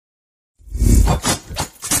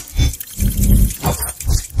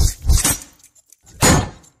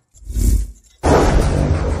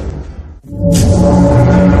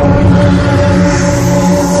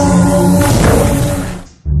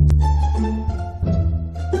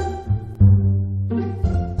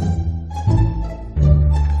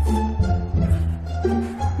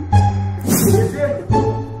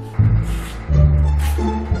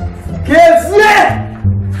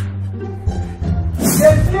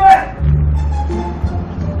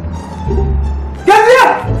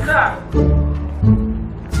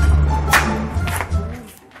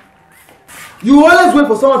You always wait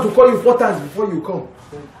for someone to call you 4 times before you come.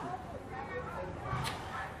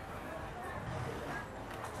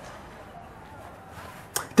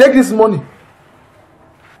 Take this money.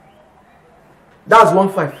 That's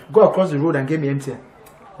 1.5. Go across the road and get me MTN.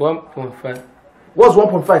 1.5. What's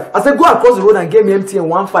 1.5? I said go across the road and get me MTN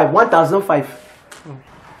 1.5. 1,005.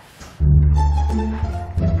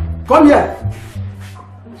 Come here.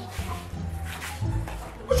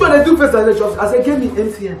 Which one I do first? I said get me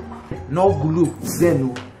MTN. No glue,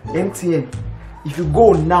 Zeno, MTN. If you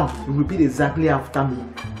go now, you repeat exactly after me.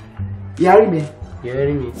 You hearing me? You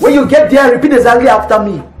hearing me? When you get there, repeat exactly after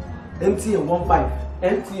me. MTN 1.5.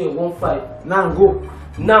 MTN 1.5. Now go.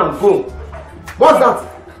 Now go. What's that?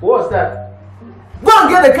 What's that? Go and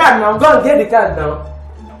get the card now. Go and get the card now.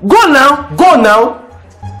 Go now. Go now.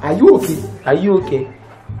 Are you okay? Are you okay?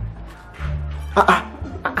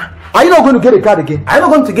 Are you not going to get the card again? Are you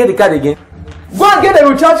not going to get the card again? Go and get the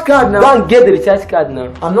recharge card now. Go and get the recharge card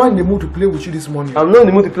now. I'm not in the mood to play with you this morning. I'm not in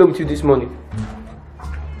the mood to play with you this morning.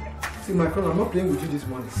 See my friend, I'm not playing with you this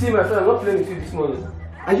morning. See my friend, I'm not playing with you this morning.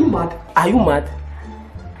 Are you mad? Are you mad?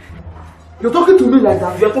 You're talking to me like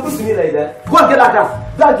that. You're talking to me like that. Go and get that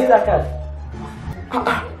card. Go and get that card.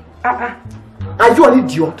 Are you an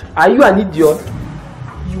idiot? Are you an idiot?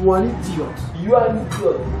 You are an idiot. You are an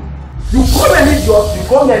idiot. You call me an idiot. You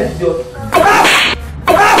call me an idiot.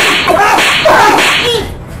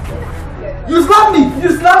 You slapped me. You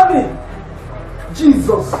slapped me.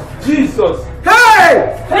 Jesus. Jesus. Hey!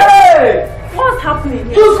 Hey! What's happening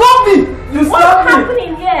here? You slapped me. You What's slapped me.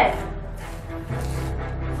 happening here?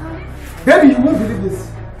 Baby, you won't believe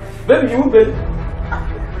this. Baby, you won't believe.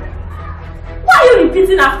 Why are you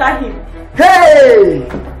repeating after him? Hey!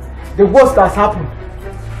 The worst has happened.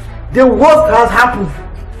 The worst has happened.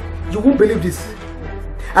 You won't believe this.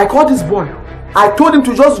 I called this boy. I told him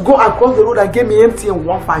to just go across the road and get me MTN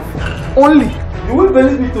 1.5. Only. You won't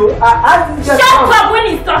believe me too. I asked this guy. Shut up when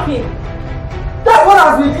he's talking. That's what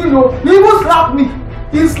has been doing. No. He even slapped me.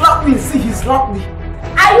 He slapped me. See, he slapped me.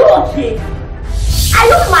 Are you okay? Are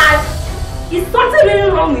you mad? Is something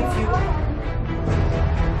really wrong with you?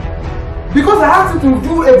 Because I asked him to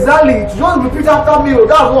do exactly, to just repeat after me.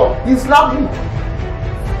 That's what. He slapped me.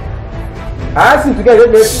 I asked him to get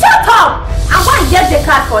it. Shut up! I'm going to get the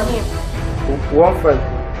card for him. 1.5.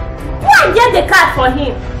 Go and get the card for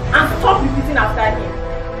him and stop repeating after him.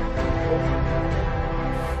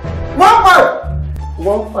 1.5.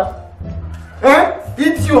 1.5. Eh?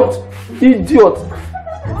 Idiot. Idiot.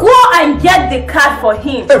 Go and get the card for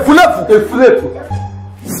him. A fulefu. A fulefu.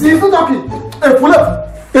 He's not talking. A fulefu.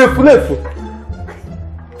 A fulefu.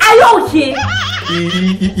 Are you okay?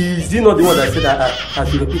 Is he not the one that said I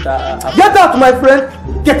should repeat? Get out, my friend.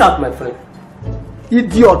 Get out, my friend.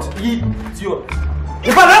 Idiot. Idiot.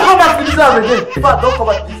 If I don't come back to this house again. If I don't come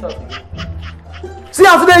back to this house. See,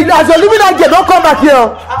 as you're leaving that gate, don't come back here.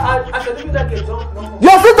 I should leave that gate. Don't.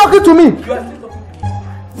 You're still talking to me. You are still talking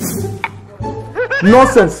to me.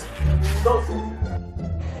 Nonsense. Nonsense.